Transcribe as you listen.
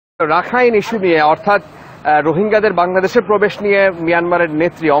Rakhine issue নিয়ে অর্থাৎ রোহিঙ্গাদের বাংলাদেশে প্রবেশ নিয়ে মিয়ানমারের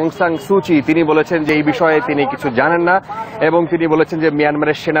নেত্রী অং সান সুচি তিনি বলেছেন যে এই বিষয়ে তিনি কিছু জানেন না এবং তিনি বলেছেন যে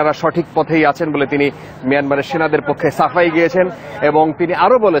মিয়ানমারের সেনারা সঠিক পথেই আছেন বলে তিনি মিয়ানমারের সেনাদের পক্ষে সাফাই গিয়েছেন এবং তিনি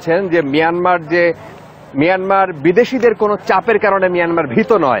আরো বলেছেন যে মিয়ানমার বিদেশিদের কোনো চাপের কারণে মিয়ানমার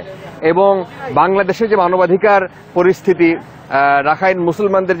ভীত নয় এবং বাংলাদেশে যে মানবাধিকার পরিস্থিতি রাখাইন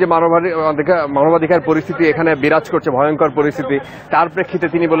মুসলমানদের যে মানবাধিকার পরিস্থিতি এখানে বিরাজ করছে ভয়ঙ্কর পরিস্থিতি তার প্রেক্ষিতে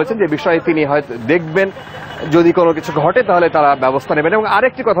তিনি বলেছেন যে বিষয়ে তিনি হয়তো দেখবেন যদি কোনো কিছু ঘটে তাহলে তারা ব্যবস্থা নেবেন এবং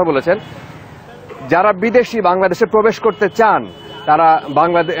আরেকটি কথা বলেছেন যারা বিদেশি বাংলাদেশে প্রবেশ করতে চান তারা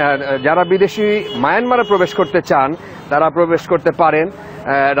যারা বিদেশি মায়ানমারে প্রবেশ করতে চান তারা প্রবেশ করতে পারেন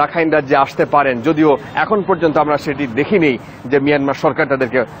রাখাইন রাজ্যে আসতে পারেন যদিও এখন পর্যন্ত আমরা সেটি দেখিনি যে মিয়ানমার সরকার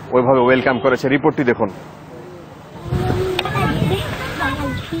তাদেরকে ওইভাবে ওয়েলকাম করেছে রিপোর্টটি দেখুন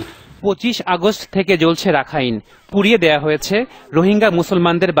 25 আগস্ট থেকে জ্বলছে রাখাইন পুড়িয়ে দেয়া হয়েছে রোহিঙ্গা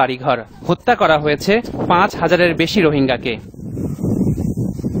মুসলমানদের বাড়িঘর হত্যা করা হয়েছে 5000-এর বেশি রোহিঙ্গাকে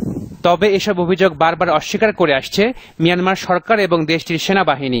তবে এসব অভিযোগ বারবার অস্বীকার করে আসছে মিয়ানমার সরকার এবং দেশটির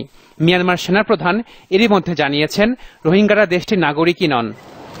সেনাবাহিনী মিয়ানমার সেনাপ্রধান এরই মধ্যে জানিয়েছেন রোহিঙ্গারা দেশটির নাগরিকই নন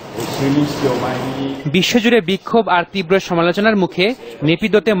বিশ্বজুড়ে বিক্ষোভ আর তীব্র সমালোচনার মুখে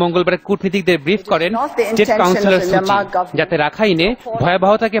নেপিদোতে মঙ্গলবার কূটনীতিকদের ব্রিফ করেন স্টেট কাউন্সিলর সুচি যাতে রাখাইনে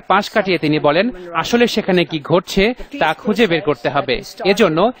ভয়াবহতাকে পাশ কাটিয়ে তিনি বলেন আসলে সেখানে কি ঘটছে তা খুঁজে বের করতে হবে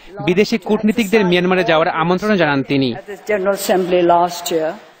এজন্য বিদেশি কূটনীতিকদের মিয়ানমারে যাওয়ার আমন্ত্রণ জানান তিনি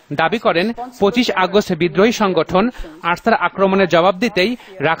দাবি করেন 25 আগস্ট বিদ্রোহী সংগঠন আর্থার আক্রমণের জবাব দিতেই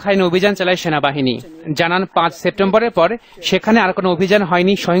রাখাইনে অভিযান চালায় সেনাবাহিনী জানান 5 সেপ্টেম্বরের পর সেখানে আর কোনো অভিযান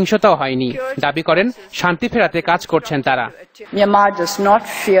হয়নি সহিংসতাও হয়নি দাবি করেন শান্তি ফেরাতে কাজ করছেন তারা Myanmar does not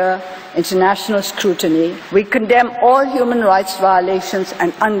fear international scrutiny. We condemn all human rights violations and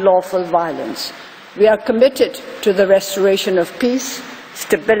unlawful violence. We are committed to the restoration of peace,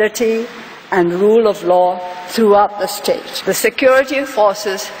 stability and rule of law throughout the state. The security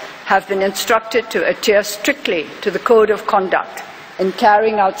forces have been instructed to adhere strictly to the code of conduct in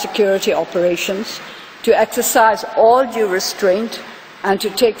carrying out security operations, to exercise all due restraint and to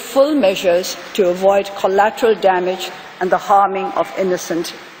take full measures to avoid collateral damage and the harming of innocent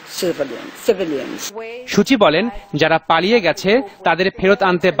civilians. সুচি বলেন যারা পালিয়ে গেছে তাদের ফেরত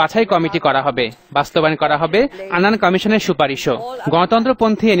আনতে বাছাই committee করা হবে বাস্তবায়ন করা হবে আনান কমিশনের সুপারিশও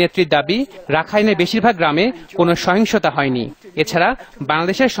গণতন্ত্রপন্থী নেত্রীর দাবি রাখাইনে বেশিরভাগ গ্রামে কোনো সহিংসতা হয়নি এছাড়া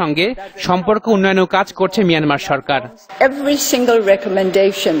বাংলাদেশের সঙ্গে সম্পর্ক উন্নয়নেও কাজ করছে Myanmar Sarkar Every single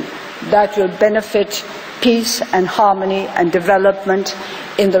recommendation that will benefit peace and harmony and development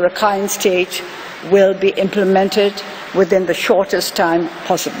in the Rakhine State will be implemented within the shortest time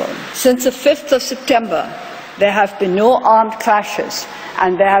possible. Since the 5th of September, there have been no armed clashes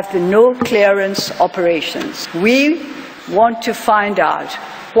and there have been no clearance operations. We want to find out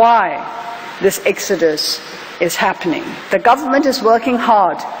why this exodus is happening. The government is working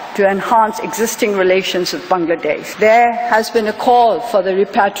hard to enhance existing relations with Bangladesh. There has been a call for the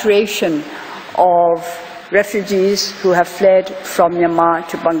repatriation of refugees who have fled from Myanmar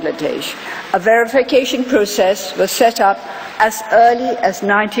to Bangladesh. A verification process was set up as early as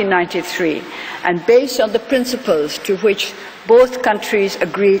 1993 and based on the principles to which both countries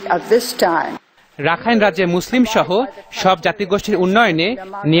agreed at this time. Rakhine রাজ্যে মুসলিম সহ সব জাতিগোষ্ঠীর উন্নয়নে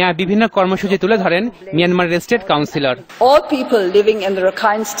নেয়া বিভিন্ন কর্মসূচি তুলে ধরেন মিয়ানমারের state councillor All people living in the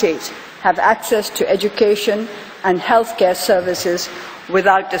Rakhine State have access to education and healthcare services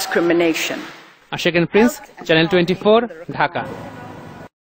without discrimination. Ashiq Prince channel 24 Dhaka